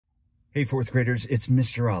Hey, fourth graders, it's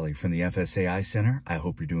Mr. Ollie from the FSAI Center. I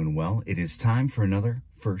hope you're doing well. It is time for another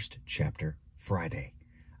First Chapter Friday.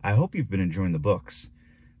 I hope you've been enjoying the books.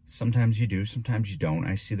 Sometimes you do, sometimes you don't.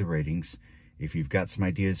 I see the ratings. If you've got some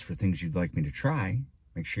ideas for things you'd like me to try,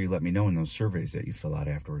 make sure you let me know in those surveys that you fill out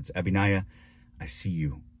afterwards. Abinaya, I see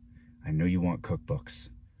you. I know you want cookbooks.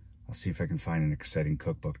 I'll see if I can find an exciting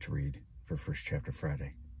cookbook to read for First Chapter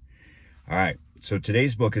Friday. All right, so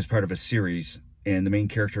today's book is part of a series, and the main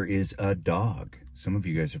character is a dog. Some of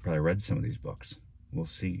you guys have probably read some of these books. We'll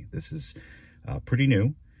see. This is pretty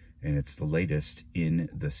new, and it's the latest in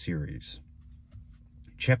the series.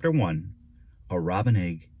 Chapter 1, A Robin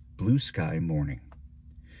Egg, Blue Sky Morning.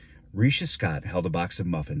 Risha Scott held a box of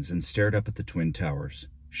muffins and stared up at the Twin Towers.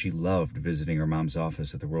 She loved visiting her mom's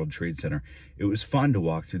office at the World Trade Center. It was fun to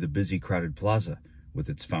walk through the busy, crowded plaza with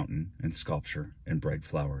its fountain and sculpture and bright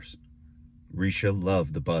flowers. Risha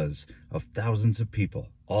loved the buzz of thousands of people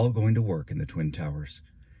all going to work in the Twin Towers.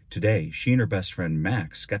 Today, she and her best friend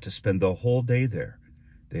Max got to spend the whole day there.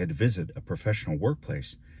 They had to visit a professional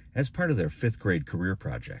workplace as part of their 5th grade career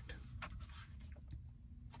project.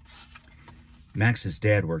 Max's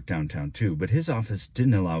dad worked downtown too, but his office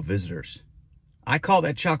didn't allow visitors. "I call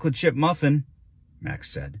that chocolate chip muffin," Max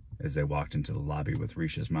said as they walked into the lobby with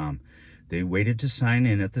Risha's mom. They waited to sign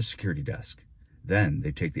in at the security desk. Then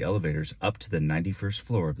they'd take the elevators up to the 91st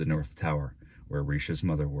floor of the North Tower, where Risha's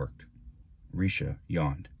mother worked. Risha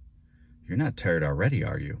yawned. "You're not tired already,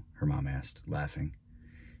 are you?" her mom asked, laughing.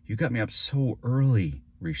 "You got me up so early,"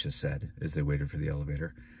 Risha said as they waited for the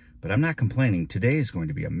elevator. "But I'm not complaining. Today is going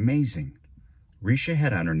to be amazing." Risha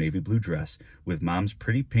had on her navy blue dress with Mom's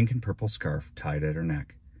pretty pink and purple scarf tied at her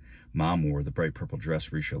neck. Mom wore the bright purple dress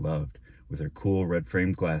Risha loved, with her cool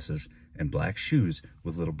red-framed glasses and black shoes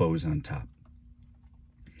with little bows on top.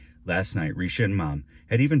 Last night, Risha and Mom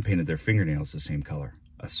had even painted their fingernails the same color,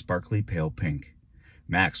 a sparkly pale pink.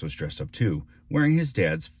 Max was dressed up too, wearing his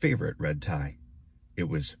dad's favorite red tie. It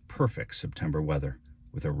was perfect September weather,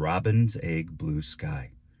 with a robin's egg blue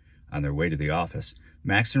sky. On their way to the office,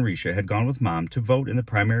 Max and Risha had gone with Mom to vote in the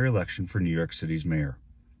primary election for New York City's mayor.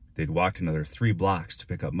 They'd walked another 3 blocks to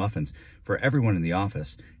pick up muffins for everyone in the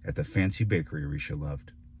office at the fancy bakery Risha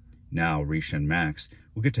loved. Now Risha and Max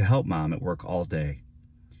will get to help Mom at work all day.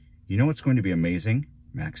 "You know what's going to be amazing?"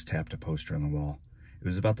 Max tapped a poster on the wall. It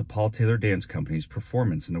was about the Paul Taylor Dance Company's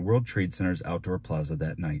performance in the World Trade Center's outdoor plaza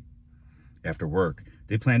that night. After work,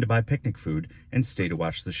 they planned to buy picnic food and stay to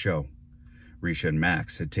watch the show. Risha and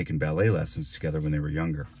Max had taken ballet lessons together when they were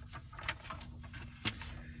younger.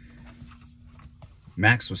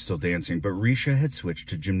 Max was still dancing, but Risha had switched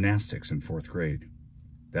to gymnastics in 4th grade.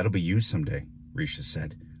 "That'll be you someday," Risha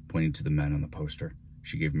said, pointing to the men on the poster.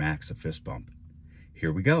 She gave Max a fist bump.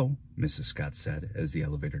 "Here we go," Mrs. Scott said as the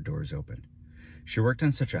elevator doors opened. She worked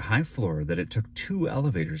on such a high floor that it took 2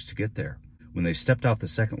 elevators to get there. When they stepped off the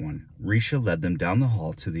second one, Risha led them down the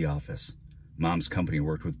hall to the office. Mom's company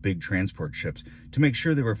worked with big transport ships to make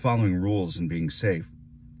sure they were following rules and being safe.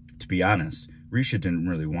 To be honest, Risha didn't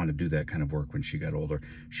really want to do that kind of work when she got older.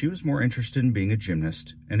 She was more interested in being a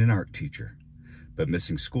gymnast and an art teacher. But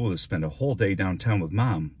missing school to spend a whole day downtown with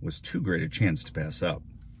Mom was too great a chance to pass up.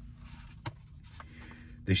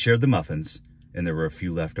 They shared the muffins, and there were a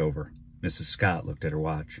few left over. Mrs. Scott looked at her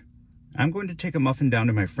watch. "I'm going to take a muffin down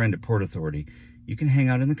to my friend at Port Authority. You can hang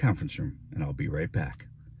out in the conference room, and I'll be right back."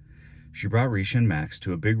 She brought Risha and Max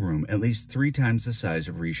to a big room at least 3 times the size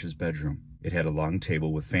of Risha's bedroom. It had a long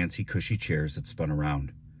table with fancy, cushy chairs that spun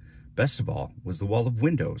around. Best of all was the wall of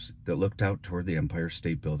windows that looked out toward the Empire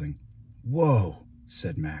State Building. "Whoa,"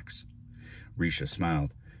 said Max. Risha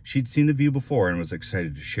smiled. She'd seen the view before and was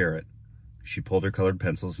excited to share it. She pulled her colored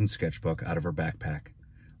pencils and sketchbook out of her backpack.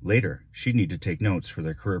 Later, she'd need to take notes for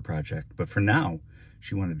their career project, but for now,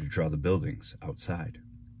 she wanted to draw the buildings outside.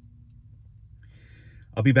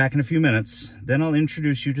 "I'll be back in a few minutes. Then I'll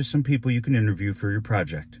introduce you to some people you can interview for your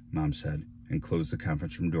project," Mom said, and closed the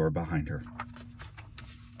conference room door behind her.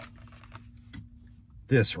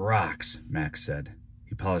 "This rocks," Max said.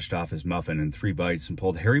 He polished off his muffin in 3 bites and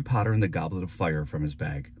pulled Harry Potter and the Goblet of Fire from his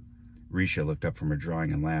bag. Risha looked up from her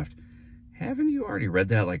drawing and laughed. "Haven't you already read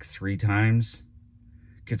that like 3 times?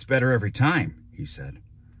 "Gets better every time," he said.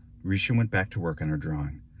 Risha went back to work on her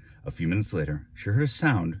drawing. A few minutes later, she heard a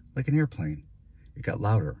sound like an airplane. It got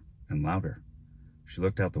louder and louder. She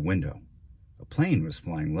looked out the window. A plane was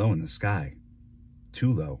flying low in the sky.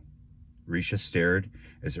 Too low. Risha stared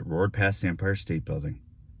as it roared past the Empire State Building.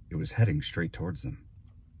 It was heading straight towards them.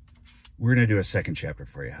 We're going to do a second chapter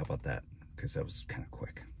for you. How about that? Because that was kind of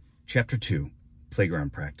quick. Chapter 2,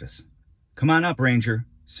 Playground Practice. "Come on up, Ranger,"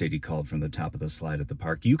 Sadie called from the top of the slide at the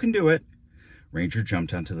park. "You can do it." Ranger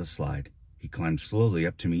jumped onto the slide. He climbed slowly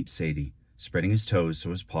up to meet Sadie, spreading his toes so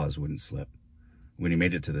his paws wouldn't slip. When he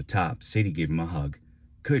made it to the top, Sadie gave him a hug.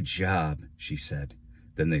 "Good job," she said.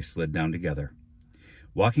 Then they slid down together.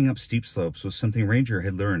 Walking up steep slopes was something Ranger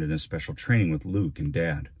had learned in his special training with Luke and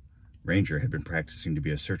Dad. Ranger had been practicing to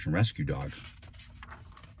be a search and rescue dog,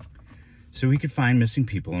 so he could find missing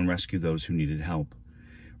people and rescue those who needed help.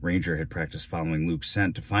 Ranger had practiced following Luke's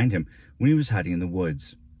scent to find him when he was hiding in the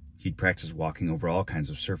woods. He'd practiced walking over all kinds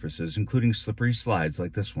of surfaces, including slippery slides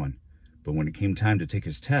like this one. But when it came time to take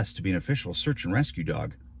his test to be an official search and rescue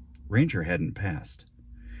dog, Ranger hadn't passed.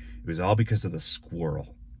 It was all because of the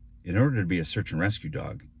squirrel. In order to be a search and rescue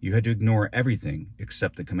dog, you had to ignore everything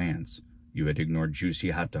except the commands. You had to ignore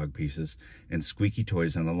juicy hot dog pieces and squeaky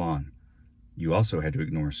toys on the lawn. You also had to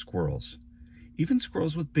ignore squirrels, even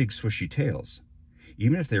squirrels with big swishy tails,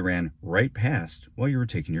 even if they ran right past while you were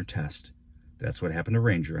taking your test. That's what happened to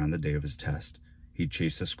Ranger on the day of his test. He'd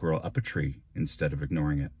chased a squirrel up a tree instead of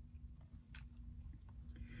ignoring it.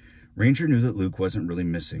 Ranger knew that Luke wasn't really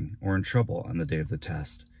missing or in trouble on the day of the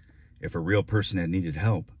test. If a real person had needed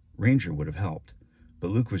help, Ranger would have helped.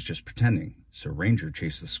 But Luke was just pretending, so Ranger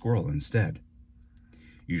chased the squirrel instead.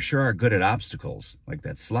 "You sure are good at obstacles, like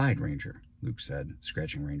that slide, Ranger," Luke said,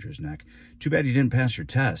 scratching Ranger's neck. "Too bad you didn't pass your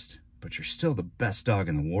test, but you're still the best dog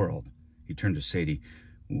in the world." He turned to Sadie.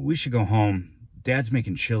 "We should go home. Dad's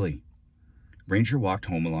making chili." Ranger walked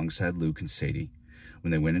home alongside Luke and Sadie. When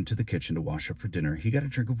they went into the kitchen to wash up for dinner, he got a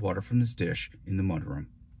drink of water from his dish in the mudroom.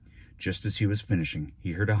 Just as he was finishing,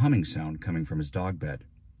 he heard a humming sound coming from his dog bed.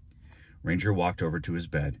 Ranger walked over to his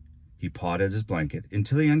bed. He pawed at his blanket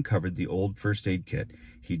until he uncovered the old first aid kit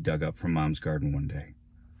he'd dug up from Mom's garden one day.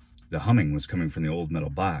 The humming was coming from the old metal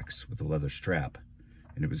box with the leather strap,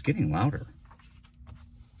 and it was getting louder.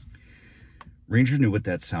 Ranger knew what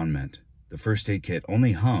that sound meant. The first aid kit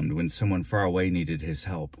only hummed when someone far away needed his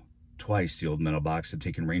help. Twice the old metal box had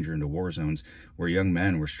taken Ranger into war zones where young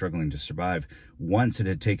men were struggling to survive. Once it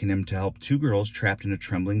had taken him to help two girls trapped in a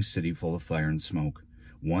trembling city full of fire and smoke.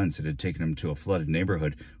 Once it had taken him to a flooded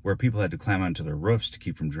neighborhood where people had to climb onto their roofs to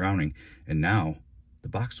keep from drowning. And now the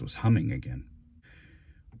box was humming again.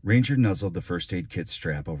 Ranger nuzzled the first aid kit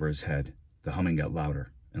strap over his head. The humming got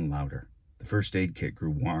louder and louder. The first aid kit grew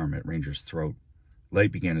warm at Ranger's throat.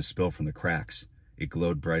 Light began to spill from the cracks. It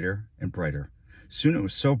glowed brighter and brighter. Soon it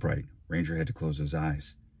was so bright, Ranger had to close his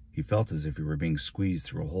eyes. He felt as if he were being squeezed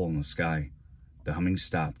through a hole in the sky. The humming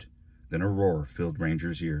stopped. Then a roar filled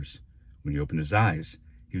Ranger's ears. When he opened his eyes,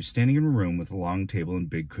 he was standing in a room with a long table and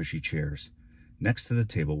big cushy chairs. Next to the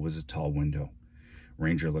table was a tall window.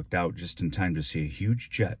 Ranger looked out just in time to see a huge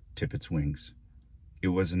jet tip its wings. It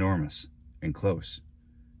was enormous and close.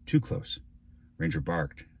 Too close. Ranger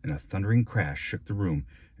barked, and a thundering crash shook the room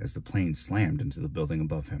as the plane slammed into the building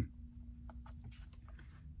above him.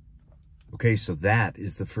 Okay, so that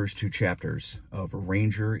is the first two chapters of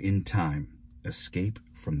Ranger in Time, Escape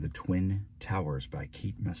from the Twin Towers by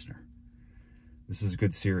Kate Messner. This is a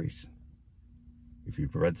good series. If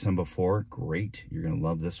you've read some before, great. You're going to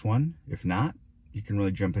love this one. If not, you can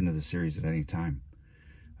really jump into the series at any time.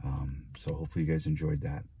 So hopefully you guys enjoyed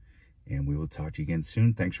that. And we will talk to you again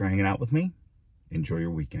soon. Thanks for hanging out with me. Enjoy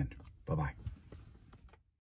your weekend. Bye-bye.